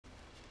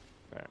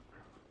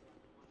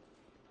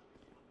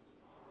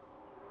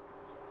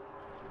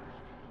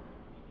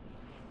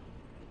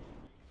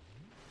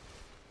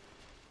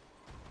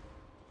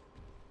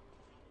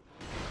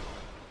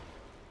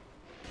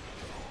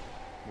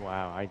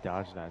Wow, I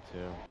dodged that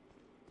too.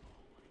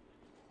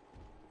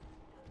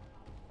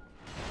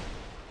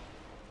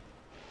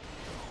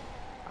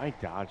 I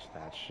dodged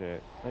that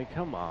shit. Like,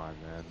 come on,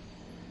 man.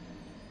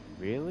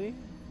 Really?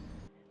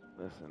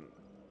 Listen,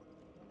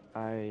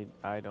 I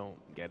don't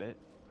get it.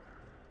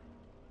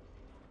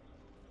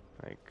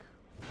 Like,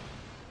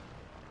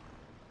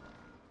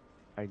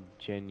 I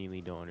genuinely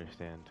don't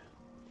understand.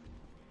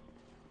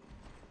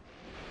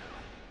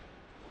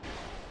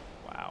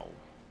 Wow.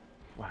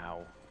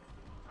 Wow.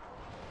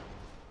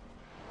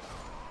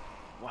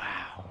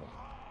 Wow.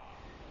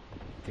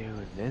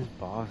 Dude, this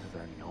boss is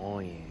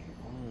annoying.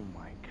 Oh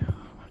my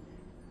god.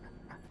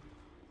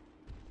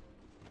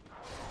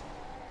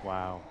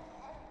 Wow.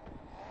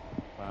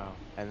 Wow.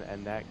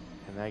 And that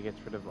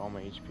gets rid of all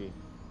my HP.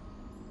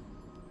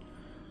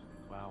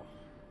 Wow.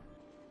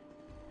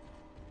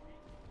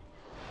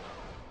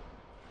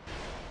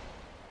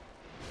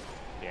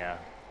 Yeah.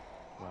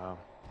 Wow.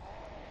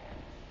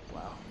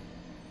 Wow.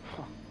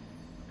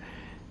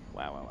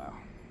 Wow, wow, wow.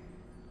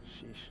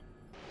 Sheesh.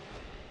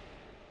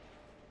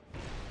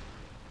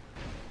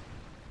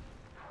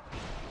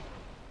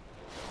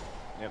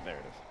 Yep, there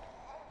it is.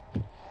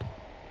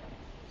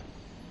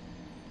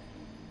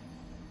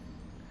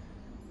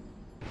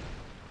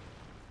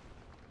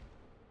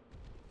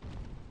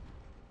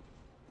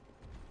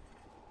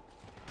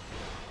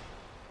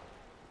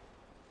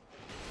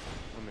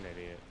 I'm an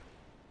idiot.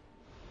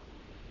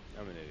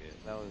 I'm an idiot.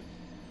 That was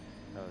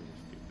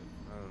just stupid.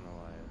 I don't know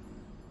why.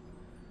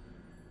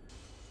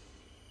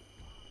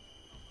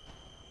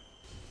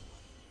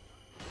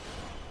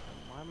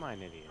 Why am I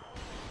an idiot?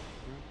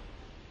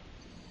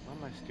 Why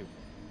am I stupid?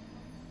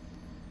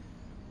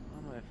 Why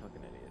am I a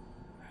fucking idiot?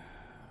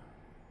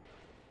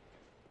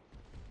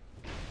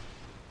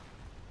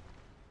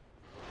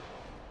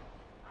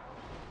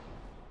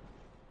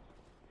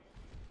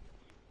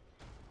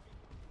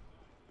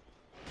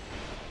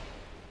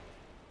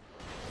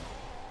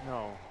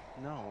 No,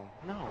 no,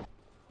 no.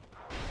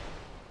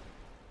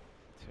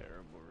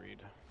 Terrible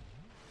read.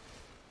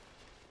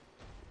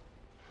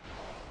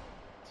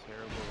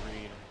 Terrible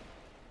read.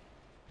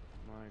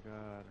 My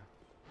god.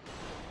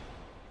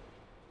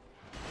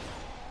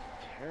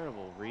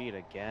 Terrible read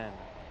again.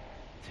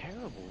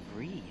 Terrible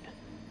read.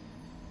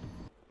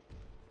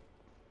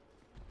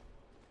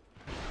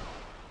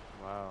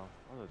 Wow,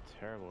 that was a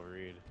terrible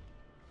read.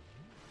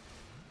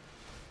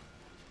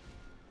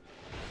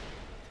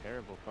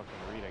 Terrible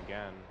fucking read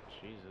again.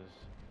 Jesus.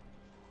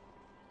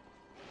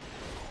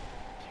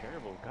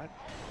 Terrible. God,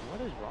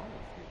 what is wrong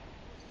with me?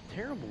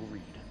 Terrible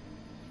read.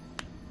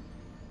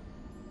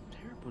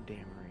 Terrible damn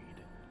read.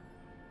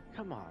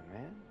 Come on,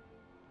 man.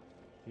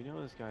 You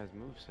know this guy's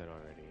moveset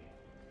already.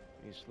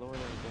 He's slower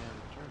than a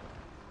damn turtle.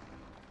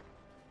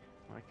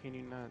 Why can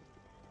you not?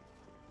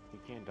 You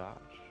can't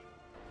dodge.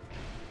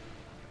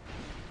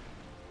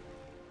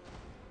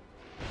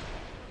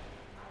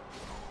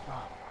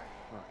 Oh my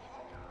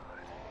fucking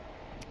god.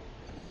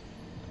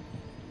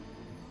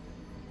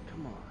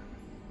 Come on.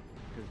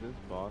 Because this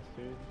boss,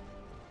 dude,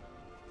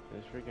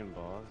 this freaking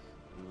boss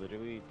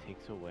literally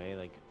takes away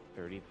like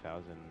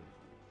 30,000,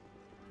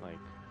 like,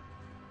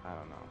 I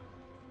don't know.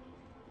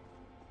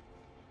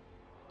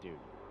 Dude,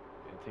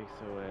 it takes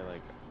away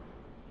like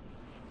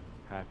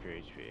half your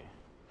HP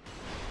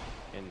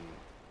in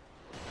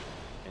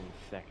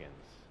seconds.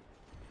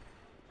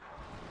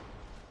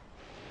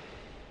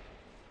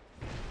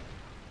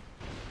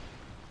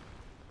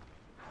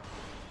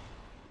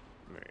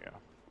 There you go.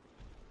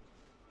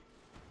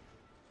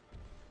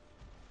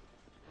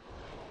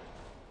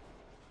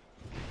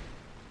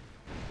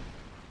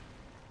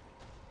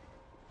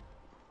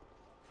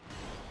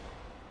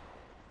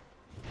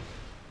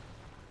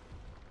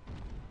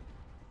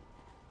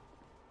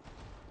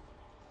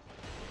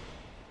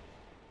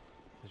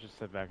 Let's just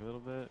step back a little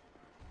bit.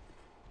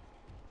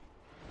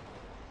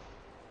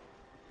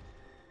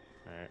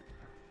 Alright.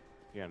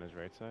 Get on his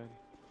right side.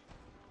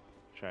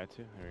 Try to.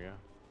 There we go.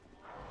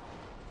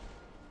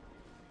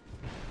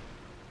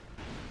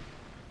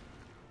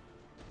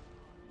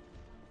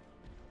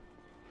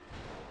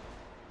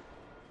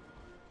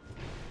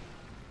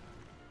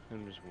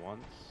 And just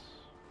once.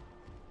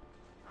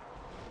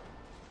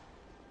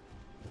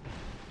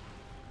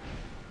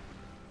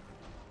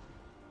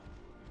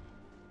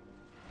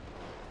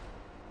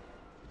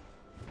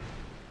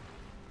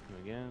 And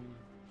again.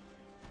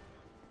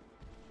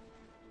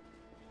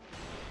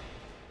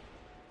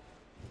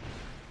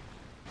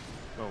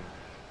 Boom.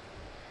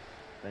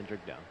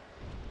 Vendrick down.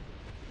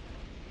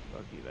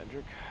 Fuck you,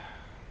 Vendrick.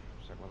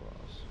 Suck my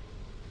balls.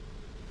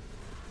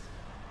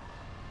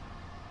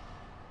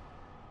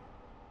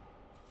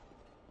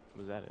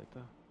 Was that it,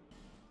 though?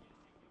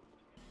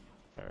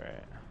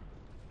 Alright.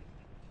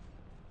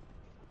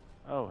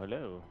 Oh,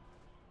 hello.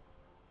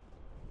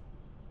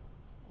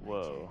 Whoa.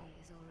 My journey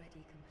is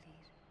already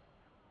complete.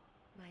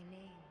 My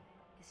name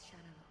is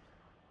Channelot.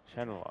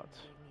 Dragon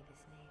gave me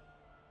this name.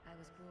 I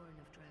was born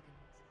of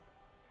dragons,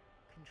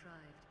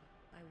 contrived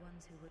by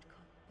ones who would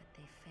come, but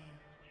they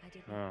failed. I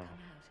did not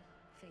come out.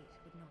 Fate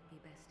would not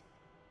be best.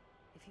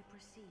 If you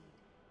proceed,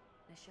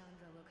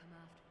 Nishandra will come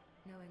after,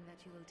 knowing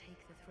that you will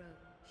take the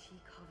throne. She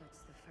covets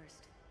the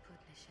first. Put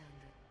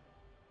Nishandra.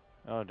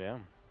 Oh,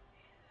 damn.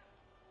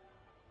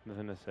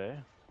 Nothing to say?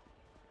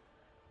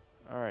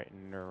 Alright,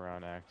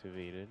 neuron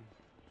activated.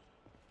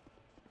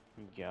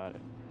 Got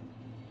it.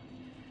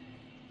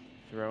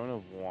 Throne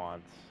of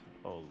Wants.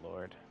 Oh,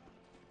 Lord.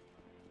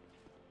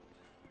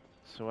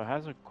 So it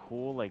has a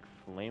cool, like,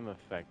 flame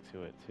effect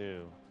to it,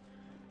 too.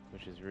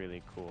 Which is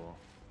really cool.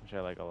 Which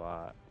I like a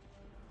lot.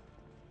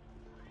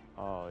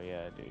 Oh,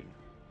 yeah, dude.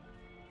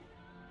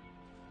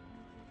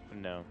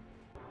 No.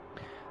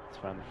 It's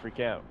fine to freak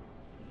out.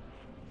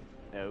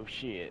 Oh,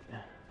 shit.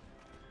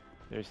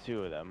 There's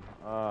two of them.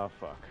 Oh,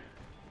 fuck.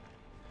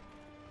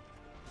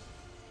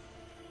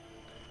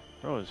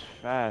 Bro is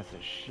fast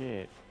as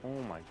shit.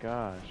 Oh my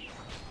gosh.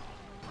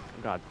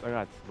 I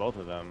got both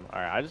of them.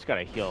 Alright, I just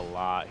gotta heal a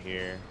lot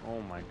here.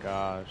 Oh my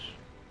gosh.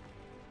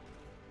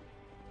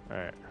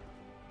 Alright.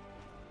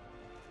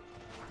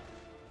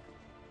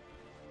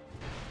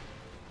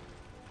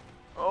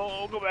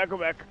 Oh, go back, go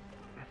back.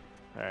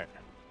 Alright.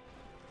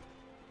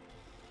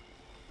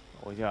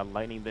 Oh, he's got a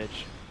lightning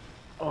bitch.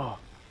 Oh.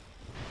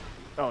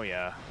 Oh,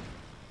 yeah.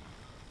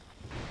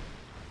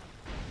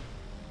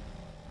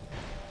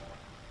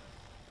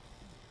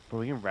 Bro,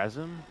 we can res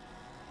him?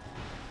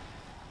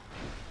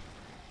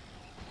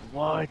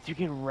 What? You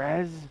can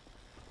res?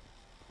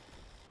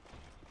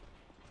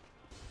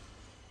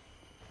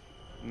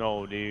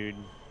 No, dude.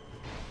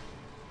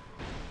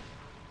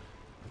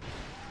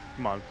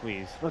 Come on,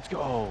 please. Let's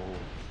go.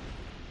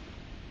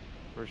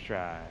 First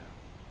try.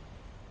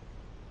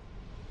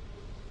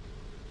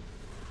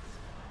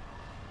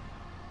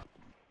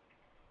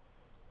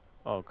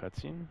 Oh,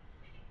 cutscene?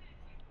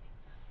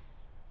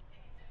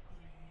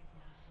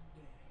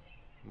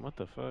 What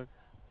the fuck?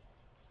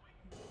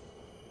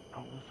 Oh,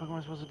 what the fuck am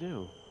I supposed to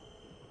do?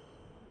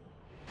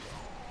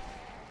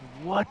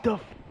 What the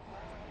f-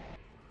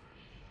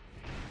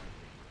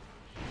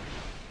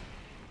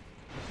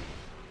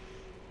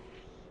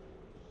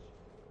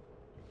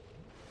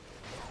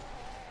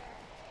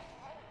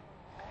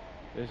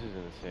 This is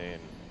insane.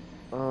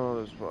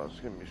 Oh, this boss is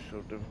gonna be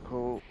so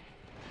difficult.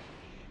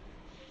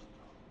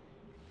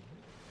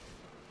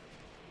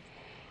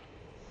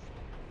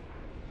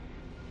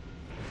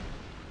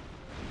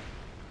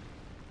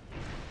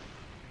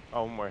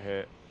 Oh, one more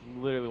hit.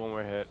 Literally one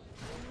more hit.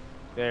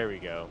 There we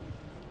go.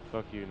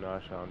 Fuck you,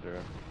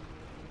 Nashandra.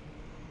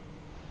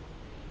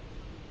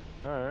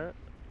 Alright.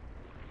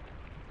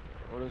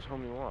 What does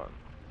homie want?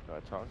 Do I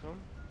talk to him?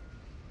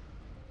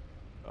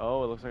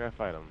 Oh, it looks like I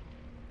fight him.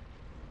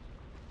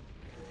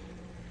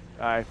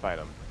 I fight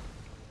him.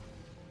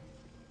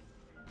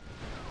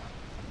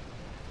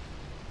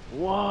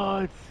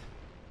 What?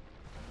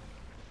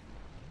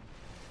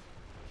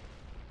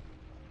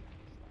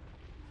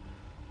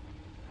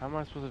 How am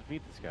I supposed to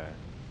defeat this guy?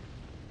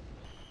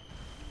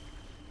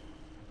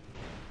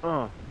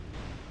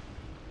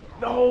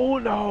 No,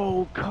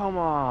 no, come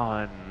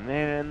on,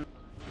 man.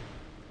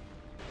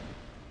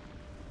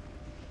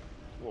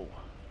 Whoa.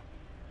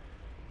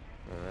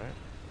 Alright.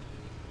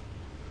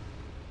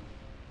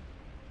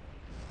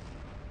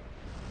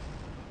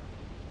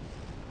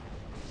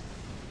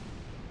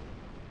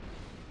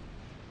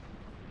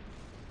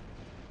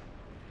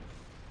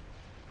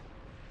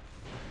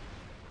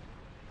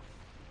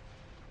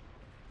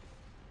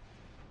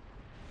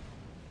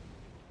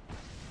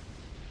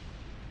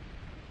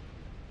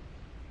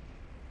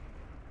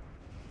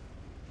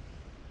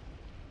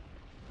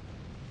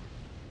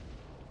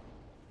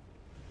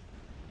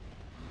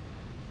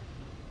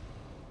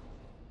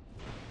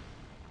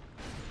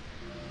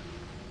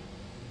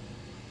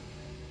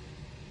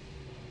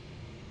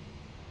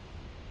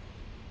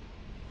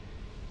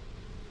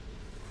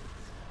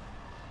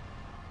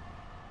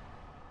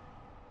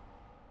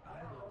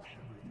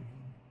 Everything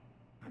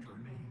and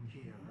remain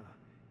here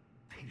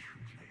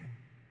patiently.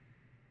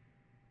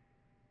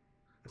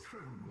 The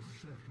throne will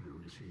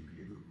certainly receive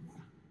you.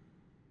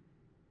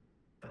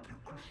 But the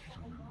question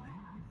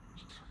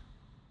remains.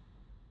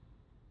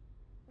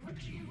 What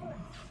do you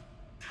want?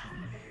 Tell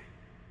me.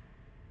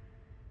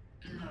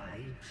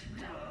 Light,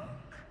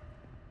 dark,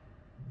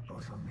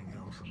 or something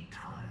else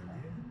entirely?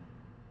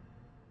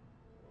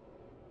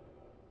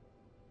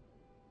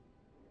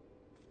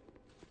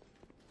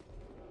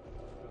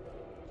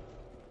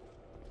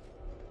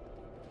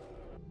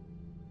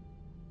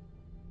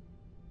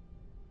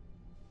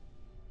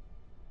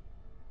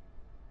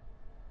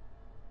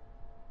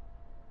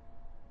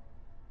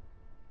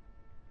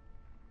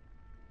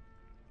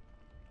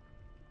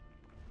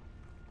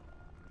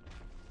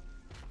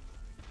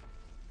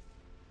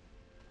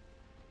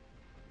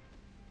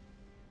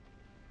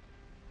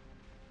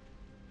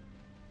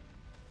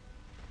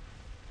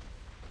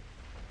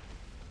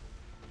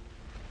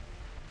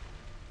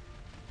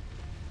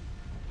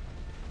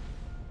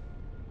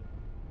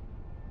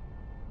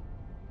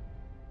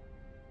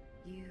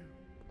 You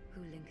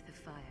who link the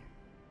fire.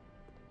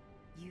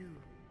 You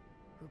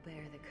who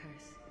bear the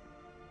curse.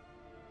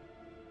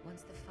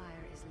 Once the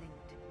fire is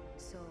linked,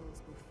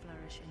 souls will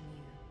flourish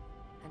anew.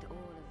 and all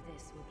of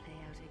this will play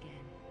out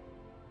again.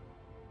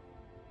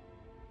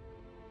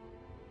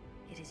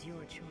 It is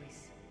your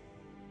choice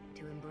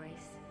to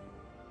embrace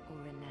or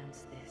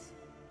renounce this.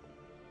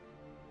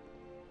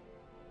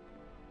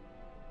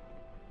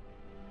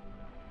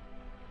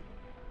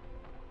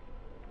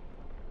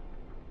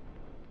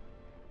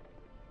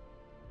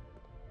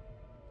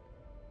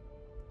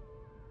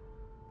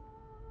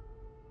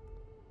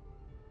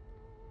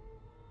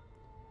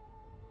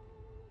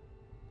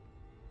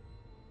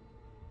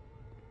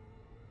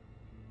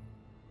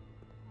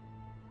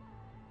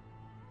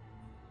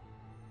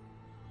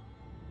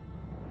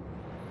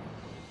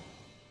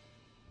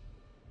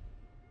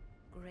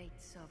 Great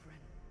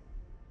Sovereign,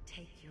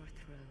 take your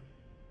throne.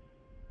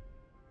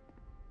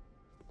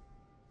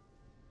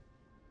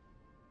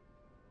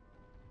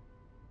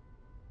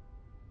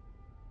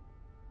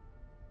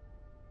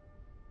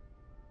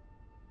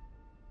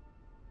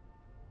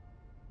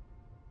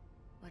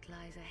 What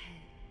lies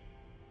ahead,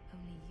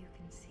 only you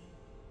can see.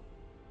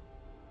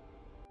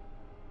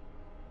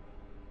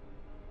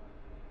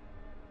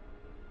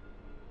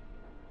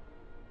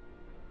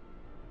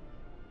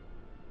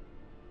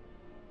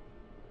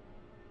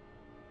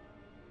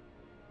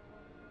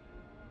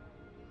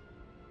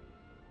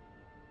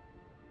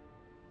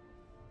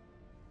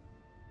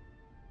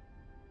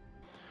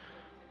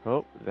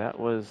 Oh, that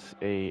was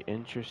a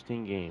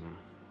interesting game.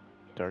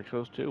 Dark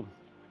Souls 2.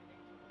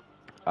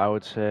 I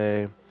would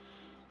say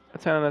a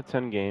 10 out of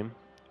 10 game.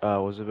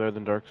 Was it better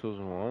than Dark Souls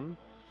 1?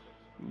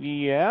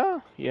 Yeah.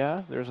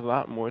 There's a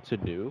lot more to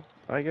do,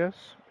 I guess.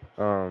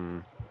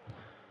 Um,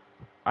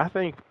 I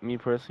think, me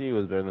personally, it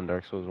was better than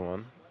Dark Souls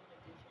 1.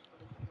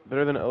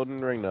 Better than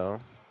Elden Ring,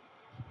 no.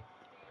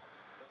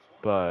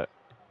 But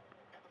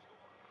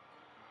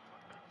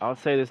I'll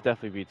say this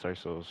definitely beats Dark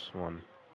Souls 1.